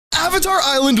Avatar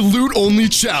Island loot only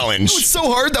challenge. It's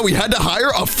so hard that we had to hire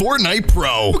a Fortnite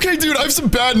pro. Okay, dude, I have some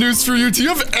bad news for you. Do you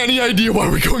have any idea why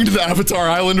we're going to the Avatar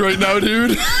Island right now,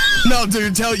 dude? No,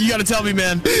 dude, you gotta tell me,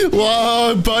 man.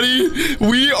 Well, buddy,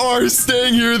 we are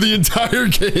staying here the entire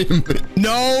game.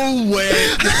 No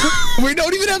way. We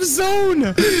don't even have a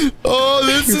zone. Oh,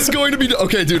 this is going to be...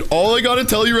 Okay, dude, all I gotta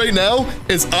tell you right now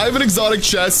is I have an exotic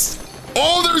chest.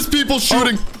 Oh, there's people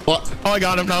shooting. Oh, I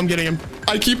got him. Now I'm getting him.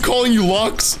 I keep calling you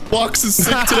Locks. Locks is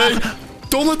sick today.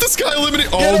 Don't let this guy eliminate.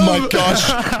 Oh my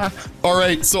gosh. All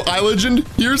right, so iLegend,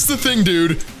 here's the thing,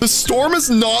 dude. The storm is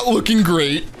not looking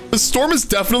great. The storm is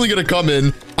definitely gonna come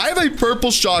in. I have a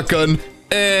purple shotgun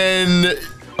and...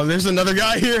 Oh, there's another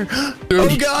guy here. Dude.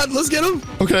 Oh God, let's get him.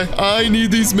 Okay, I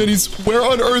need these minis. Where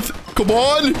on earth? Come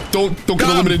on. Don't get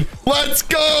eliminated. Let's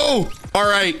go. All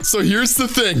right, so here's the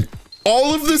thing.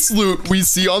 All of this loot we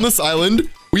see on this island,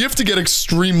 we have to get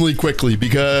extremely quickly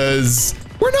because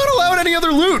we're not allowed any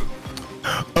other loot.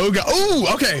 Oh God.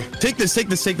 Oh, okay. Take this.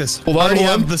 Hold on, I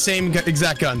have the same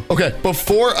exact gun. Okay,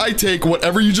 before I take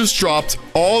whatever you just dropped,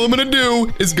 all I'm gonna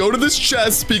do is go to this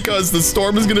chest because the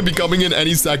storm is gonna be coming in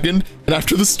any second. And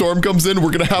after the storm comes in,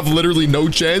 we're gonna have literally no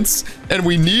chance. And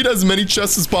we need as many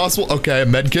chests as possible. Okay, a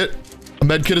med kit. A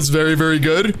med kit is very, very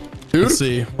good. Dude, let's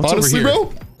see. What's honestly, over here?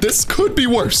 bro, this could be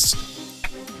worse.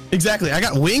 Exactly. I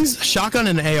got wings, shotgun,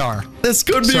 and AR. This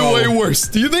could be way worse.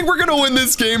 Do you think we're gonna win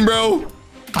this game, bro?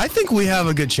 I think we have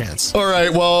a good chance. All right,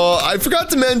 well, I forgot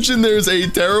to mention there's a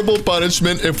terrible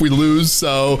punishment if we lose.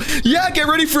 So yeah, get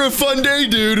ready for a fun day,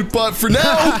 dude. But for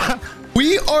now,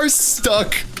 we are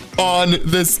stuck on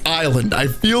this island. I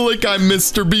feel like I'm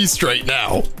Mr. Beast right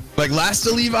now. Like last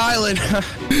to leave island.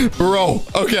 Bro,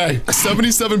 okay,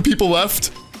 77 people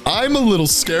left. I'm a little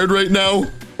scared right now.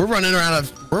 We're running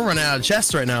out of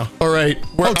chests right now. All right,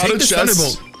 we're out of chests.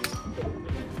 Thunderbolt.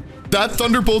 That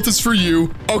Thunderbolt is for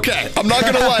you. Okay, I'm not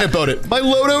gonna lie about it. My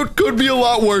loadout could be a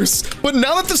lot worse, but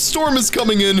now that the storm is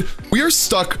coming in, we are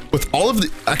stuck with all of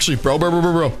the... Actually, bro.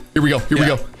 Here we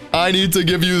go. I need to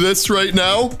give you this right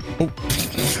now. Oh.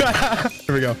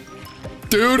 Here we go.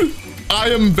 Dude, I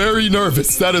am very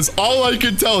nervous. That is all I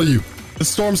can tell you. The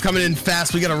storm's coming in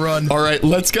fast. We gotta run. All right,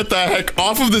 let's get the heck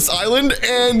off of this island.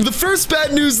 And the first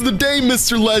bad news of the day,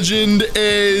 Mr. Legend,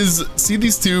 is... See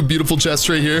these two beautiful chests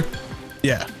right here?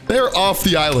 Yeah. They're off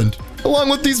the island. Along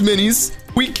with these minis,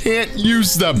 we can't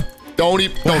use them.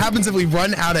 What happens if we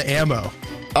run out of ammo?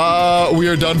 We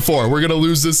are done for. We're gonna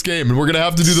lose this game and we're gonna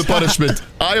have to do the punishment.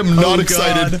 I am not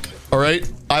excited. God. All right,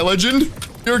 iLegend,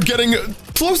 you're getting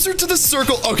closer to the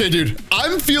circle. Okay, dude,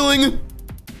 I'm feeling...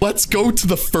 Let's go to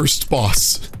the first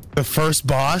boss. The first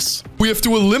boss? We have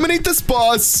to eliminate this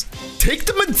boss, take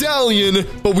the medallion,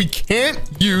 but we can't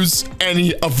use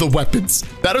any of the weapons.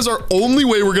 That is our only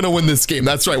way we're gonna win this game.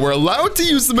 That's right, we're allowed to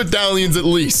use the medallions at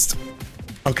least.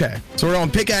 Okay, so we're on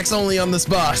pickaxe only on this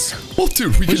boss. Well,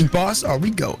 dude, Which boss are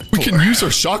we going for? We can use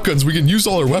our shotguns, we can use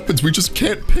all our weapons, we just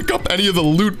can't pick up any of the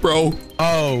loot, bro.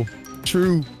 Oh,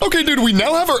 true. Okay, dude, we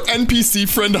now have our NPC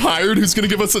friend hired who's gonna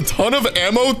give us a ton of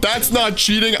ammo. That's not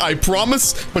cheating, I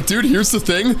promise. But dude, here's the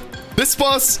thing. This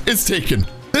boss is taken.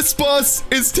 This boss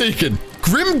is taken.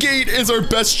 Grimgate is our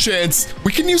best chance.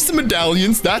 We can use the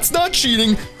medallions. That's not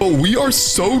cheating, but we are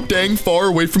so dang far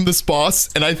away from this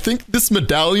boss. And I think this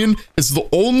medallion is the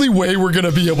only way we're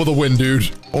gonna be able to win,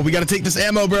 dude. Well, we gotta take this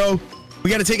ammo, bro.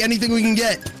 We gotta take anything we can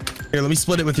get. Here, let me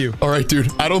split it with you. All right, dude.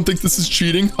 I don't think this is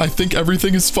cheating. I think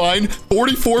everything is fine.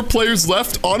 44 players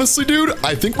left. Honestly, dude,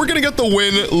 I think we're gonna get the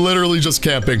win literally just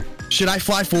camping. Should I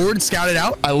fly forward and scout it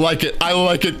out? I like it. I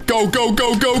like it. Go, go,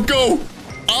 go, go, go.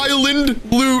 Island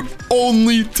loot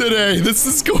only today. This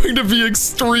is going to be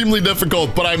extremely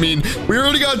difficult, but I mean, we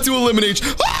already got 2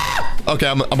 eliminations. Ah! Okay,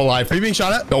 I'm alive. Are you being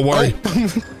shot at? Don't worry.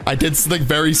 Oh. I did something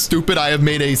very stupid. I have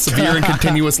made a severe and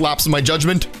continuous lapse in my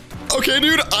judgment. Okay,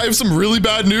 dude, I have some really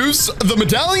bad news. The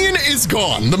medallion is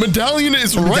gone. The medallion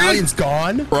is right. The medallion's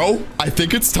gone? Bro, I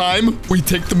think it's time we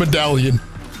take the medallion.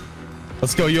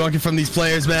 Let's go yoinking from these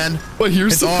players, man. But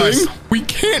here's the thing. We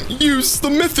can't use the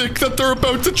mythic that they're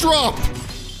about to drop.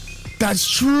 That's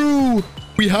true.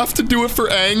 We have to do it for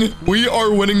Aang. We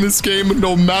are winning this game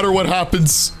no matter what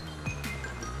happens.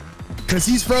 Because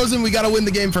he's frozen, we got to win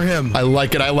the game for him. I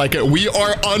like it. I like it. We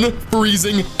are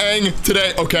unfreezing Aang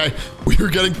today. Okay, we are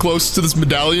getting close to this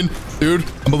medallion. Dude,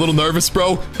 I'm a little nervous,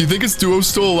 bro. Do you think his duo's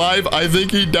still alive? I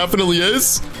think he definitely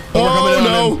is. Oh,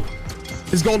 no.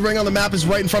 His gold ring on the map is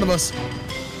right in front of us.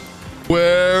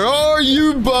 Where are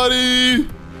you, buddy?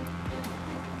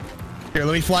 Here,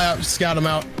 let me fly out, scout him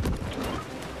out.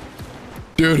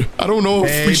 Dude, I don't know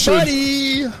if we should.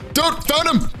 Buddy. Dude, found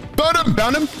him. Found him.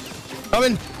 Found him.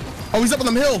 Coming. Oh, he's up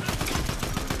on the hill.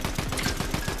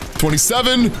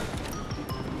 27.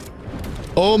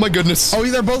 Oh my goodness. Oh,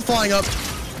 they're both flying up.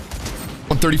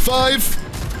 135.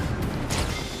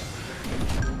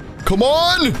 Come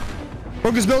on.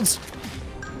 Focus builds.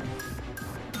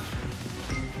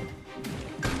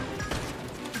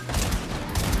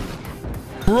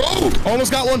 Bro.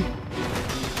 Almost got one.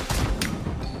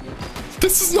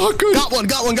 This is not good. Got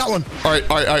one. All right.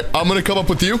 I'm going to come up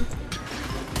with you.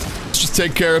 Let's just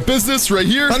take care of business right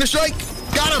here. Thunderstrike.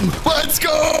 Got him. Let's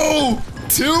go.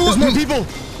 2. There's more people.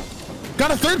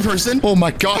 Got a third person. Oh my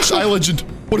gosh, iLegend.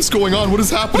 What is going on? What is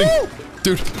happening? Woo!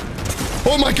 Dude.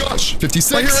 Oh my gosh.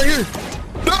 56. Right here.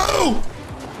 No.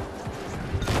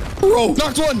 Bro.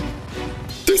 Knocked one.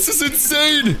 This is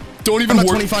insane. Don't even I'm at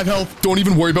worry. 25 health. Don't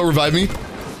even worry about reviving me.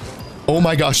 Oh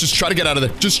my gosh. Just try to get out of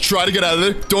there. Just try to get out of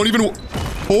there. Don't even.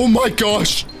 Oh my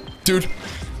gosh. Dude.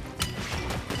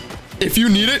 If you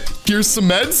need it, here's some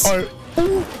meds. All right.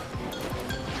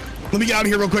 Let me get out of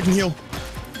here real quick and heal.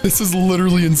 This is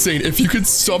literally insane. If you could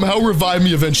somehow revive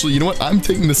me eventually, you know what? I'm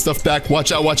taking this stuff back.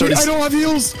 Watch out. Watch out. Wait, I don't have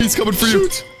heals. He's coming for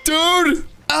Shoot. you. Dude.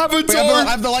 Avatar. Wait, I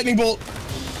have the lightning bolt.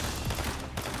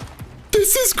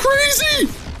 This is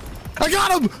crazy. I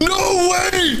got him. No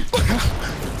way.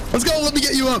 Let's go. Let me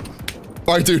get you up.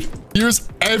 All right, dude. Here's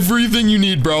everything you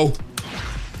need, bro.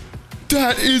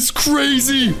 That is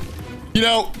crazy. You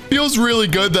know, feels really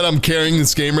good that I'm carrying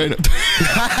this game right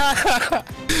now.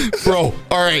 Bro,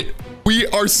 all right. We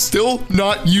are still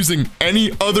not using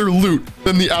any other loot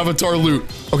than the avatar loot.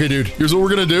 Okay, dude, here's what we're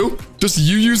gonna do. Just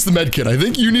you use the med kit. I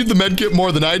think you need the med kit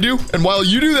more than I do. And while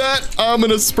you do that, I'm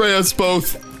gonna spray us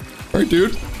both. All right,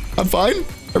 dude, I'm fine.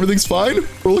 Everything's fine.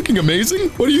 We're looking amazing.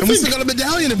 What do you think? We still got a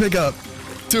medallion to pick up.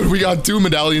 Dude, we got 2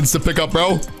 medallions to pick up,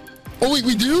 bro. Oh, wait,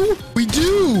 we do? We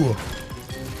do.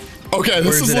 Okay,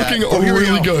 this is looking Oh, here we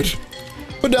really go. good.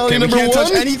 Medallion Okay, we number can't 1.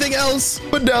 touch anything else.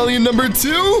 Medallion number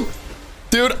 2.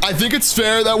 Dude, I think it's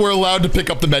fair that we're allowed to pick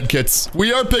up the med kits.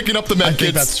 We are picking up the med I kits.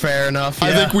 think that's fair enough. Yeah.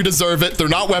 I think we deserve it. They're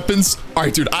not weapons. All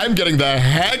right, dude, I'm getting the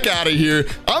heck out of here.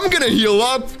 I'm gonna heal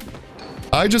up.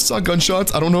 I just saw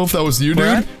gunshots. I don't know if that was you,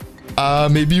 dude.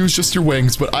 Maybe it was just your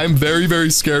wings, but I'm very,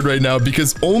 very scared right now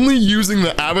because only using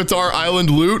the Avatar Island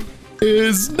loot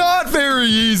is not very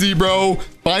easy, bro.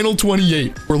 Final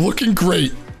 28. We're looking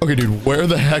great. Okay, dude, where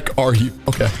the heck are you?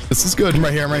 Okay, this is good. I'm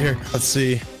right here. Let's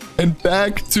see. And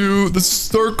back to the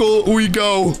circle we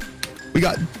go. We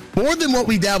got more than what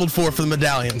we dabbled for the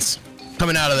medallions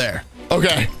coming out of there.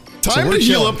 Okay, time to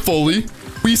heal up fully.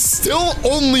 We still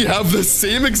only have the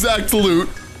same exact loot.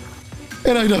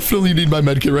 And I definitely need my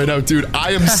medkit right now, dude.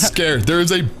 I am scared. There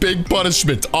is a big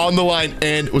punishment on the line.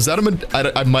 And was that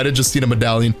I might have just seen a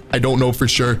medallion. I don't know for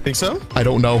sure. Think so? I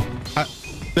don't know.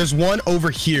 There's one over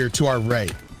here to our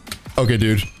right. Okay,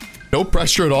 dude. No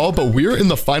pressure at all, but we're in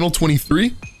the final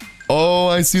 23. Oh,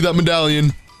 I see that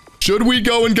medallion. Should we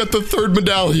go and get the 3rd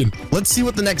medallion? Let's see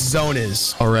what the next zone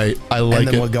is. All right, I like it. And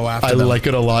then we'll go after them. I like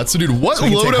it a lot. So, dude, what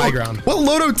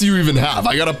loadout do you even have?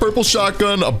 I got a purple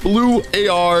shotgun, a blue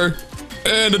AR,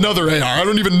 and another AR. I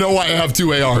don't even know why I have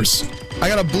 2 ARs. I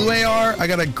got a blue AR, I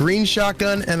got a green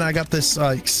shotgun, and I got this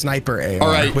sniper AR.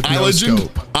 All right, with no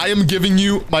scope. I am giving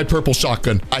you my purple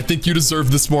shotgun. I think you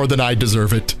deserve this more than I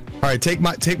deserve it. All right, take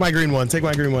my green one. Take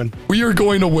my green one. We are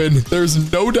going to win.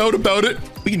 There's no doubt about it.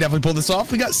 We can definitely pull this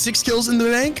off. We got 6 kills in the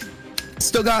bank.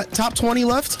 Still got top 20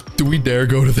 left. Do we dare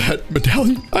go to that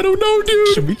medallion? I don't know, dude.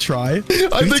 Should we try?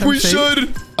 I think we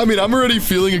should. I mean, I'm already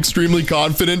feeling extremely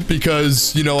confident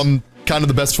because, you know, I'm kind of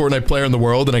the best Fortnite player in the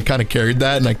world, and I kind of carried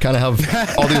that, and I kind of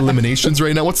have all the eliminations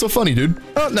right now. What's so funny, dude?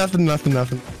 Oh, nothing.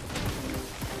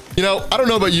 You know, I don't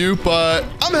know about you, but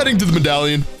I'm heading to the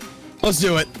medallion. Let's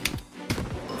do it.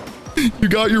 You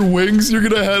got your wings. You're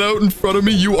gonna head out in front of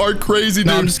me. You are crazy, dude.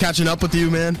 No, I'm just catching up with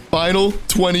you, man. Final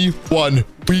 21.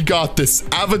 We got this.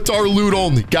 Avatar loot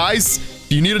only. Guys,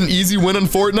 if you need an easy win on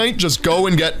Fortnite, just go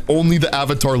and get only the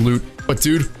Avatar loot. But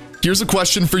dude, here's a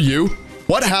question for you.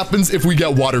 What happens if we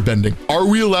get waterbending? Are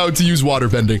we allowed to use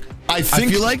waterbending? I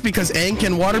feel like because Aang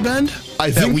can waterbend,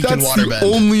 I think that's the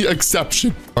only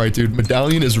exception. All right, dude.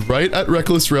 Medallion is right at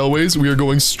Reckless Railways. We are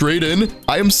going straight in.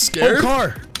 I am scared. Oh,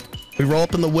 car. We roll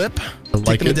up in the whip. I like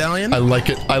take the it. medallion. I like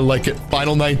it. I like it.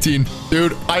 Final 19.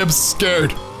 Dude, I am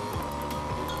scared.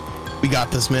 We got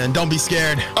this, man. Don't be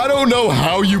scared. I don't know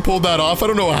how you pulled that off. I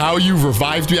don't know how you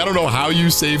revived me. I don't know how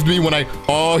you saved me when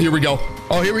Oh, here we go.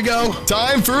 Oh, here we go.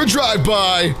 Time for a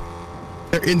drive-by.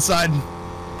 They're inside.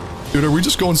 Dude, are we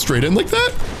just going straight in like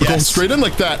that? We're going straight in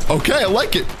like that. Okay, I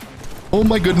like it. Oh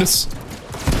my goodness.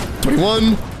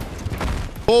 21.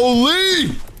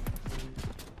 Holy.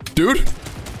 Dude.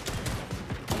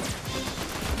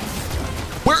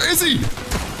 Where is he?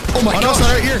 Oh my gosh.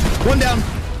 Right here. One down.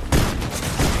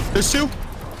 There's 2.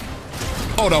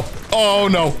 Oh, no. Oh,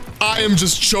 no. I am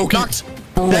just choking. Knocked.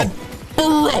 Bro. Dead.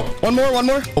 Bro. One more. One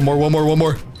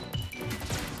more.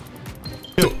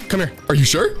 Dude, come here. Are you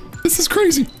sure? This is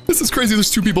crazy.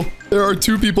 There's 2 people. There are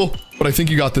 2 people. But I think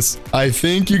you got this. All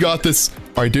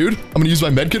right, dude. I'm going to use my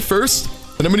medkit first.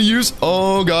 Then I'm going to use...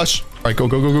 Oh, gosh. All right,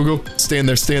 go. Stay in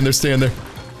there.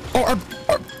 Oh,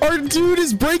 our dude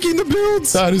is breaking the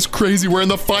builds. That is crazy. We're in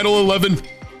the final 11.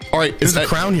 All right. There's a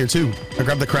crown here, too. I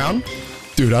grabbed the crown.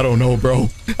 Dude, I don't know, bro.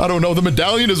 The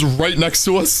medallion is right next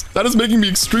to us. That is making me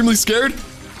extremely scared.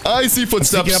 I see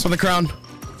footsteps. Sneaking up on the crown.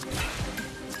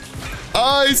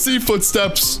 I see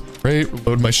footsteps. Right,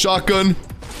 load my shotgun.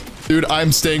 Dude,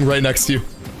 I'm staying right next to you.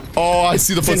 Oh, I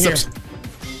see the footsteps.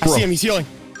 I see him. He's healing.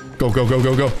 Go. Wait,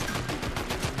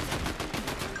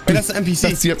 that's the NPC.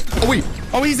 That's the... Oh, wait.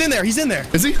 Oh, he's in there.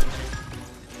 Is he?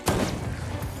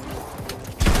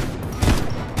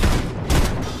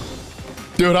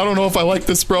 Dude, I don't know if I like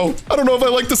this, bro. I don't know if I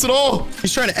like this at all.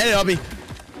 He's trying to edit on me.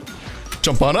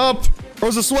 Jump on up.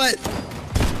 Rose of sweat.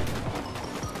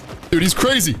 Dude, he's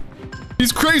crazy.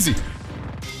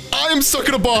 I am stuck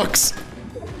in a box.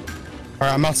 All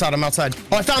right, I'm outside.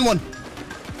 Oh, I found one.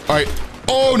 All right.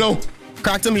 Oh, no.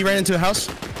 Cracked him. He ran into a house.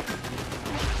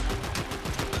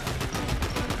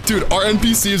 Dude, our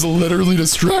NPC is literally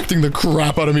distracting the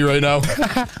crap out of me right now.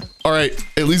 All right.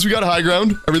 At least we got high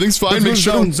ground. Everything's fine. Make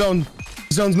sure.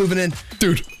 Zone's moving in.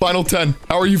 Dude, final 10.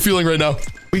 How are you feeling right now?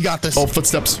 We got this. Oh,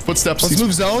 footsteps. Let's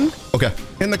move zone. Okay.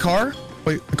 In the car.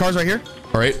 Wait, the car's right here.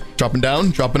 All right. Dropping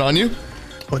on you.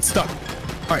 Oh, it's stuck.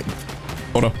 All right.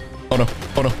 Oh, no.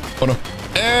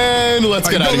 And let's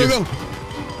get out of here. Go.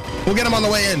 We'll get him on the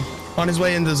way in. On his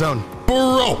way into the zone.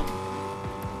 Bro.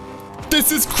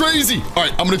 This is crazy. All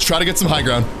right. I'm going to try to get some high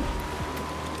ground.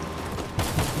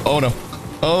 Oh,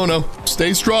 no.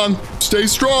 Stay strong.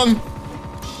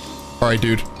 All right,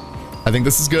 dude. I think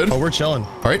this is good. Oh, we're chilling.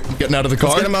 All right. I'm getting out of the car.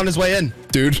 Let's get him on his way in.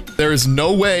 Dude, there is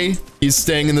no way he's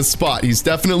staying in this spot. He's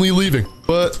definitely leaving,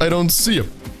 but I don't see him.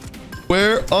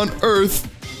 Where on earth?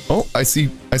 Oh, I see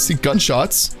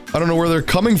gunshots. I don't know where they're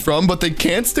coming from, but they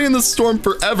can't stay in the storm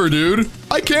forever, dude.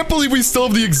 I can't believe we still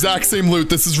have the exact same loot.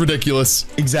 This is ridiculous.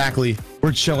 Exactly.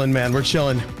 We're chilling, man. We're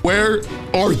chilling. Where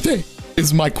are they?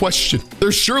 Is my question.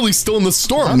 They're surely still in the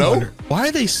storm, no? Why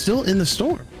are they still in the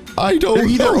storm? I don't know. They're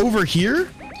either over here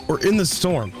or in the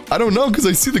storm. I don't know, because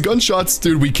I see the gunshots.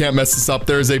 Dude, we can't mess this up.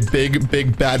 There is a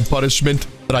big bad punishment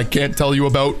that I can't tell you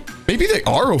about. Maybe they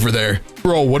are over there.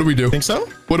 Bro, what do we do? Think so?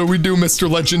 What do we do, Mr.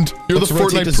 Legend? You're the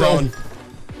Fortnite pro.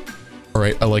 All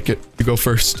right, I like it. You go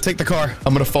first. Take the car.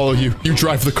 I'm going to follow you. You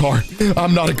drive the car.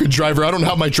 I'm not a good driver. I don't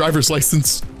have my driver's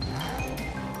license.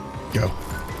 Go.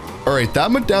 All right,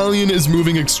 that medallion is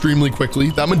moving extremely quickly.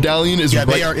 That medallion is right.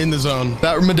 They are in the zone.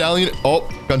 That medallion. Oh,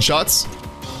 gunshots.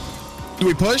 Do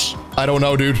we push? I don't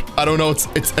know, dude. I don't know.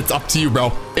 It's up to you,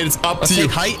 bro. It's up to you.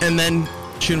 Take height and then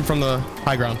shoot him from the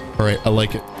high ground. All right, I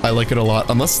like it. I like it a lot.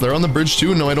 Unless they're on the bridge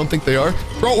too. No, I don't think they are.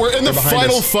 Bro, we're in the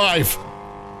final 5.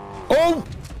 Oh!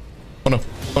 Oh no.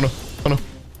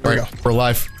 All right, we're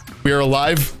alive. We are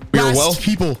alive. We are well.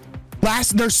 People.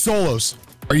 They're solos.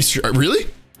 Are you sure? Really?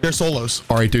 They're solos.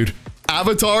 All right, dude.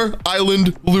 Avatar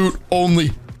Island loot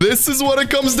only. This is what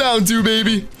it comes down to,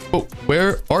 baby. Oh,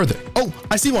 where are they? Oh,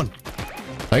 I see one.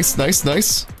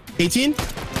 Nice. 18.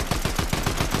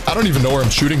 I don't even know where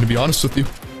I'm shooting, to be honest with you.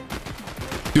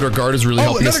 Dude, our guard is really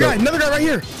helping us out. Another guy right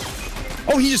here.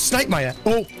 Oh, he just sniped my ass.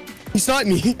 Oh, he sniped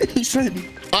me. He sniped me.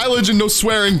 Legend, no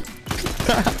swearing.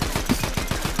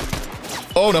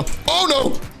 Oh no.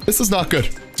 This is not good.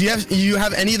 Do you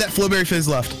have any of that Flowberry Fizz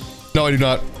left? No, I do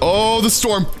not. Oh, the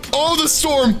storm.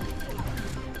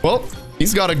 Well,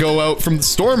 he's got to go out from the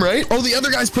storm, right? Oh, the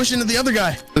other guy's pushing to the other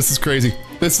guy. This is crazy.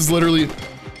 This is literally...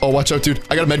 Oh, watch out, dude.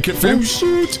 I got a med kit for you. Oh,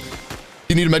 shoot.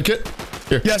 You need a med kit?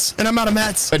 Here. Yes, and I'm out of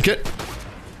mats. Med kit.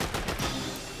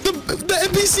 The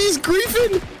NPC is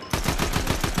griefing.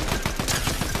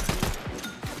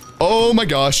 Oh my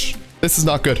gosh. This is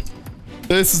not good.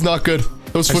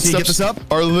 Those footsteps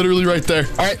are literally right there.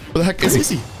 All right. Where the heck is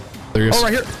he? There he is. Oh,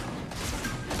 right here.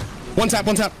 One tap.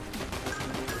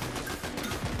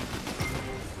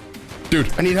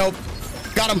 Dude. I need help.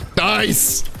 Got him.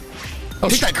 Nice.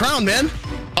 Take that crown, man.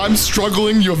 I'm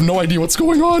struggling. You have no idea what's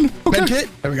going on. Okay. Med kit.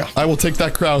 There we go. I will take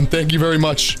that crown. Thank you very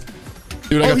much.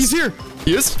 Dude, he's here.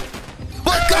 He is?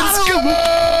 Let's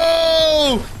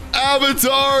go!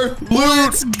 Avatar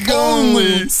loot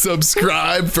only.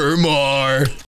 Subscribe for more.